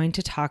was going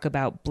to talk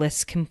about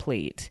bliss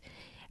complete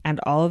and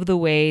all of the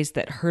ways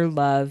that her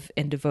love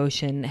and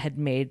devotion had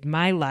made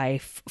my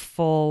life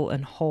full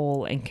and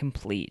whole and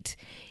complete,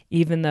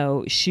 even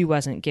though she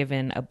wasn't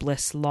given a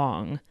bliss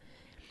long.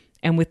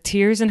 And with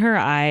tears in her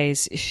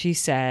eyes, she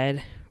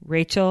said,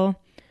 "Rachel,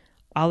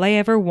 all I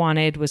ever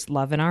wanted was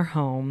love in our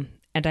home,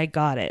 and I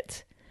got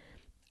it.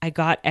 I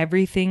got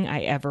everything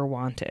I ever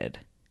wanted."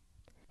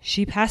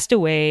 She passed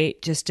away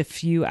just a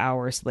few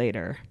hours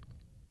later,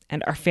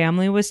 and our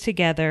family was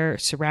together,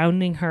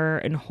 surrounding her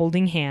and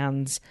holding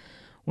hands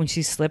when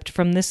she slipped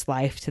from this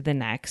life to the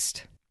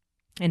next.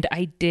 And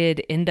I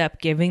did end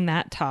up giving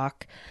that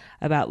talk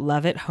about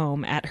love at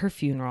home at her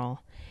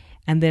funeral.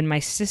 And then my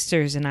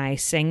sisters and I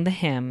sang the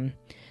hymn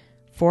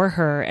for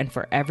her and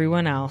for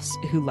everyone else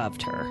who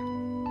loved her.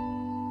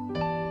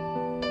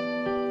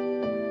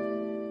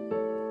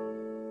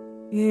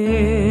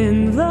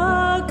 In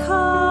the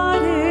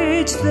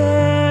cottage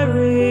there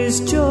is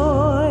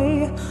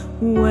joy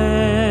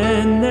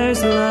when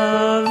there's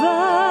love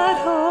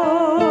at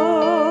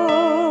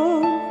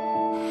home.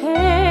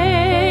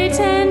 Hate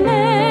and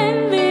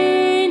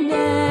envy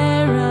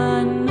ne'er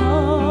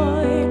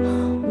annoy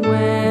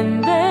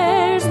when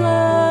there's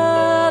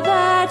love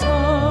at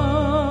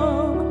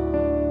home.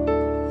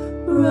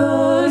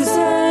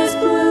 Roses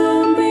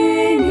bloom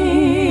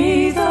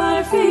beneath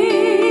our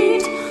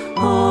feet,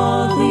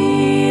 all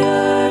the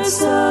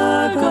earth's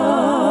a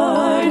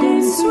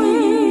garden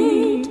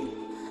sweet,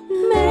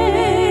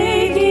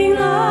 making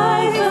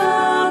life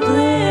a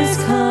bliss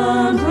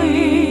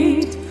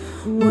complete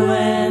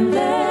when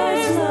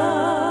there's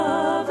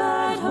love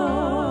at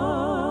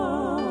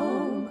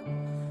home.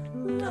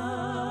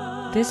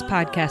 This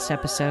podcast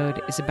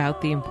episode is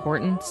about the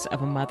importance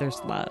of a mother's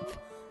love,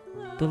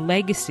 the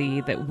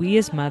legacy that we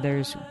as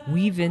mothers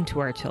weave into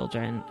our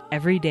children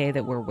every day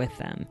that we're with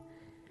them.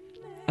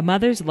 A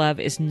mother's love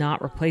is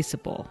not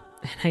replaceable,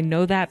 and I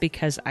know that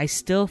because I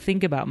still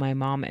think about my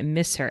mom and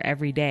miss her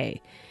every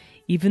day,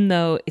 even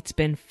though it's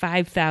been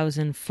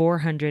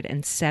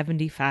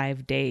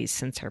 5,475 days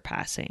since her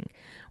passing.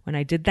 When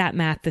I did that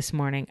math this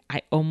morning,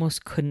 I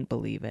almost couldn't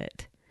believe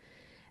it.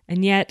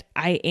 And yet,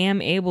 I am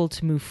able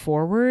to move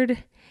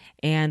forward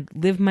and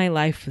live my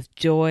life with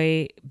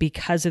joy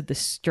because of the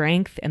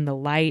strength and the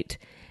light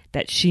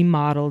that she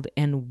modeled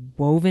and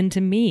wove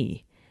into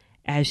me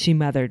as she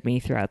mothered me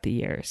throughout the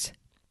years.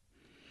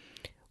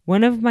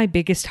 One of my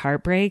biggest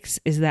heartbreaks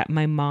is that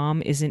my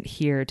mom isn't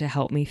here to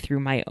help me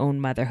through my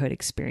own motherhood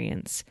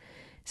experience.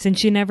 Since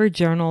she never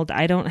journaled,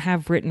 I don't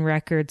have written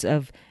records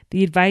of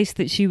the advice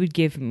that she would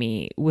give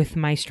me with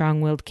my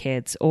strong-willed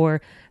kids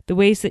or the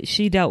ways that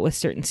she dealt with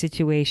certain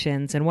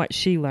situations and what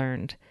she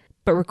learned.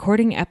 But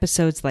recording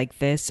episodes like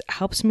this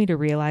helps me to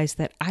realize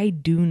that I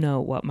do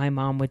know what my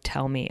mom would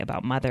tell me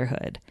about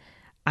motherhood.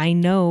 I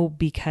know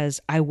because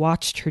I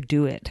watched her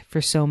do it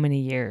for so many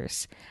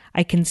years.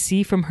 I can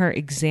see from her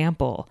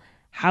example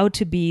how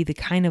to be the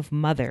kind of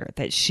mother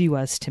that she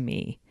was to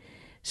me.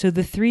 So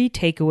the 3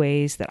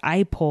 takeaways that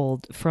I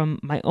pulled from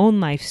my own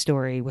life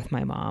story with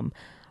my mom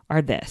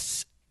are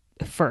this.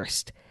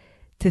 First,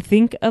 to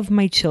think of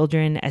my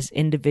children as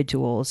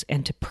individuals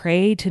and to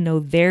pray to know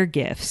their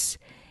gifts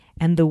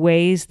and the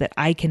ways that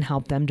I can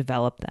help them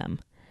develop them.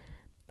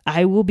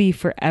 I will be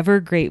forever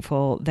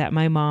grateful that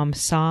my mom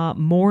saw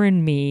more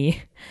in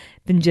me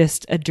than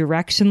just a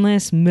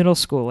directionless middle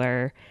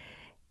schooler,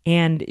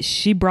 and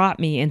she brought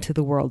me into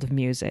the world of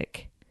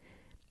music.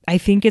 I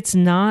think it's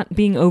not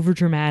being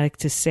overdramatic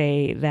to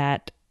say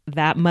that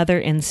that mother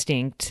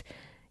instinct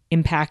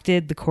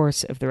impacted the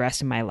course of the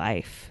rest of my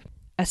life.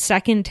 A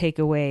second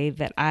takeaway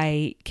that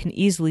I can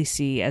easily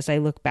see as I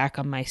look back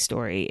on my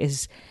story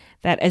is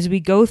that as we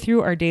go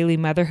through our daily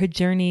motherhood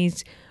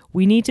journeys,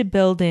 we need to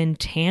build in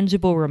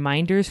tangible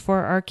reminders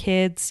for our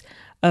kids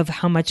of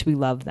how much we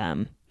love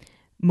them.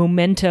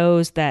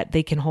 Mementos that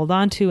they can hold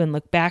on to and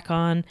look back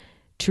on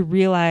to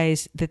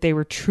realize that they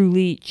were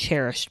truly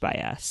cherished by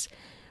us.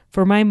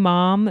 For my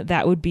mom,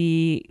 that would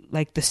be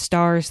like the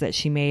stars that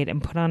she made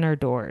and put on our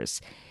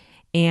doors,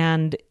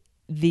 and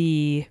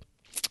the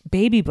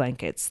baby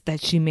blankets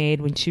that she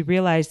made when she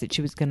realized that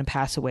she was going to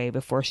pass away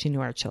before she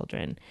knew our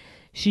children.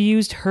 She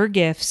used her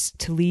gifts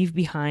to leave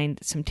behind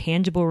some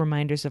tangible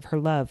reminders of her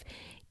love,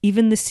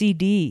 even the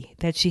CD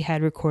that she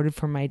had recorded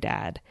for my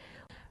dad.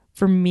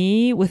 For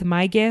me, with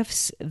my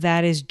gifts,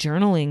 that is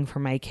journaling for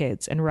my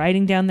kids and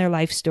writing down their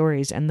life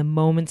stories and the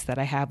moments that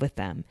I have with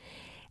them.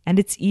 And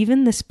it's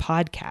even this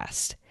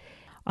podcast.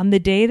 On the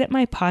day that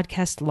my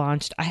podcast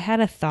launched, I had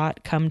a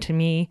thought come to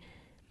me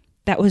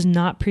that was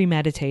not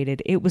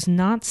premeditated. It was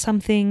not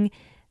something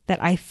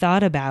that I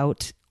thought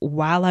about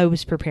while I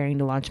was preparing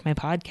to launch my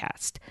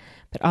podcast.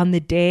 But on the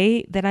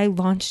day that I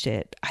launched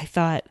it, I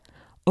thought,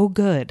 oh,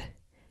 good.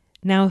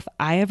 Now, if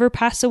I ever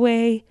pass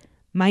away,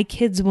 my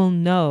kids will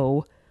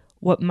know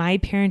what my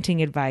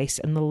parenting advice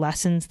and the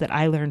lessons that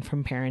I learned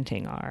from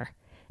parenting are,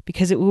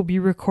 because it will be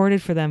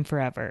recorded for them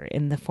forever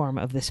in the form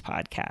of this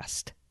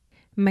podcast.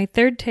 My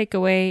third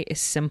takeaway is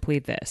simply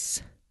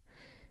this.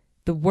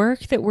 The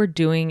work that we're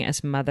doing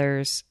as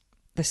mothers,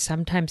 the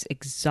sometimes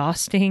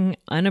exhausting,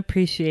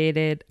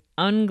 unappreciated,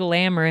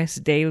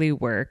 unglamorous daily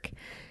work,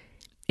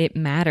 it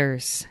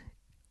matters.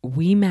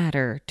 We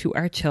matter to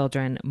our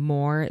children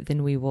more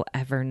than we will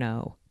ever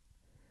know.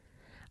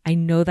 I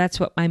know that's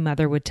what my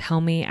mother would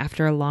tell me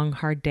after a long,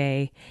 hard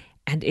day,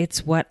 and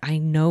it's what I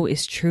know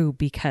is true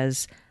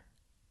because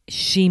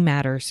she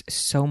matters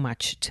so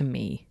much to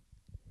me.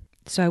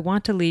 So I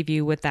want to leave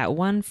you with that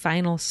one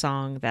final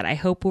song that I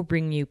hope will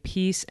bring you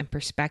peace and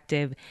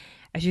perspective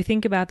as you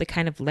think about the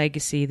kind of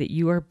legacy that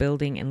you are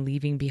building and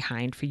leaving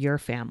behind for your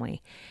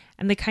family,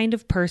 and the kind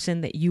of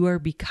person that you are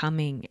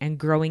becoming and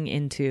growing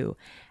into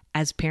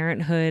as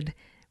parenthood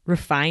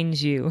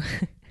refines you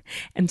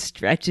and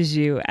stretches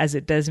you as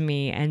it does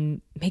me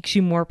and makes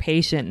you more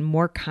patient and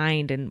more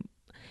kind and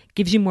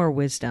gives you more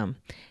wisdom.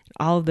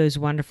 All of those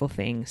wonderful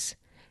things.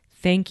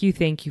 Thank you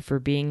for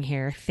being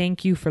here.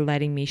 Thank you for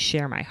letting me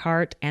share my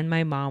heart and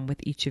my mom with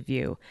each of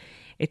you.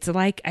 It's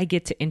like I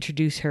get to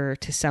introduce her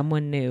to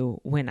someone new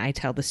when I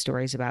tell the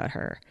stories about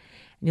her.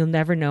 And you'll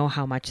never know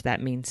how much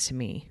that means to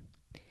me.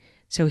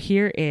 So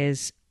here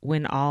is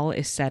When All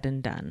Is Said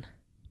and Done.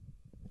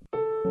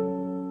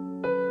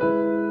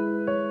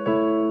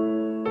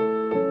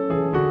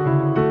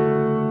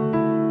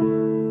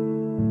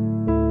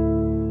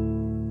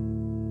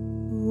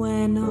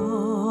 When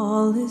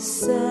all is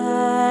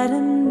said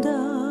and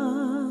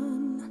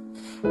done,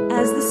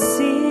 as the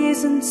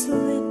season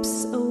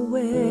slips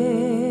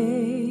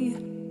away,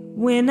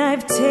 when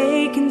I've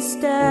taken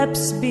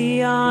steps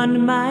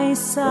beyond my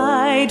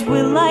sight,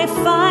 will I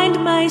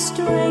find my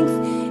strength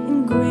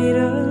in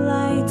greater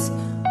light?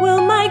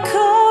 Will my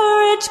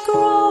courage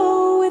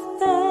grow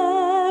with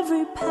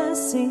every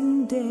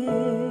passing day?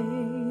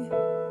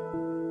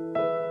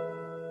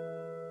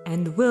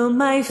 And will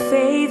my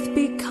faith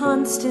be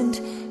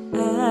constant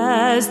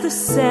as the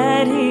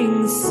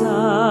setting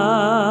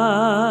sun,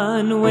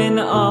 when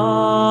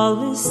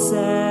all is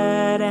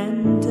said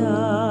and done?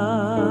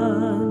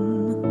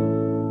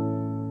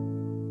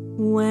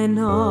 When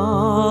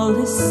all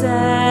is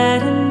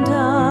said and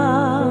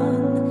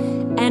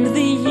done, and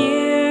the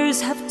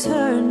years have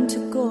turned to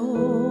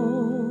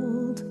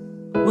gold,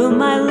 will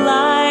my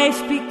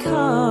life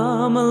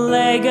become a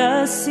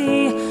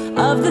legacy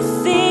of the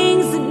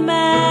things that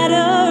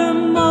matter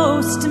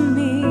most to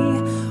me?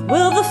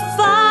 Will the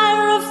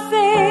fire of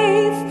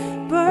faith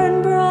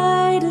burn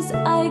bright as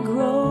I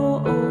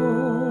grow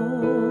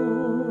old?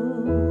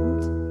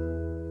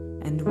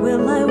 And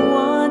will I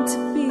want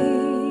to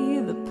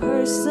be the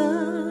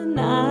person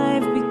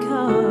I've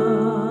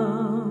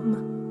become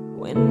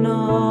when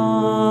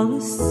all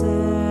is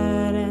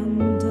said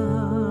and done?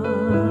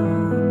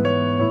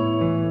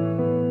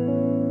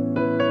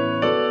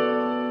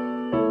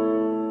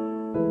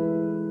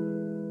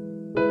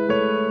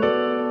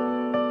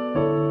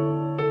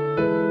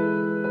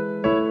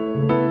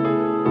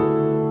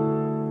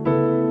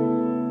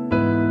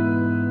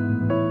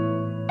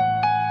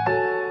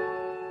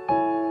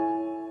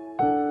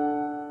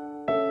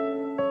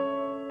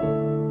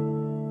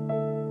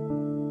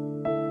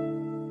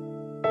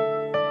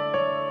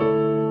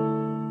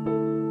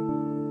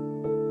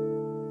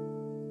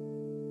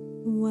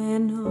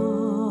 When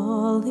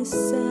all is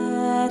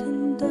said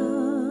and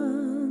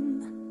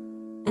done,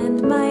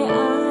 and my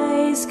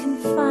eyes can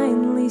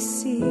finally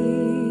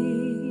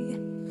see,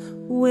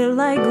 will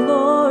I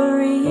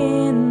glory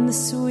in the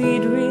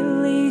sweet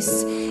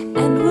release,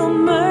 and will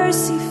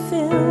mercy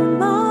fill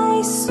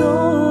my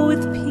soul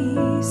with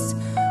peace?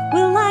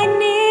 Will I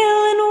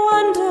kneel in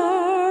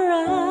wonder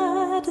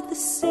at the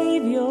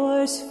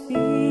Savior's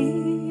feet?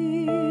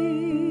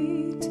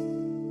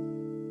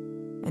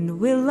 And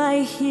will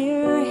I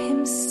hear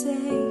him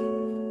say,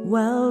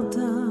 well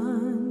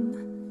done,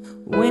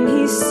 when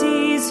he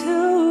sees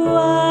who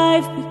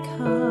I've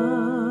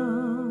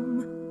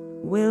become?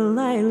 Will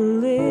I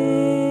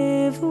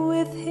live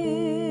with him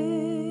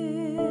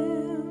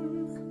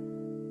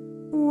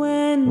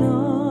when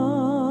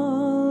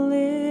all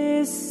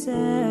is said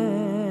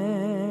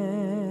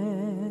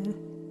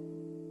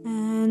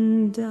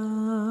and done?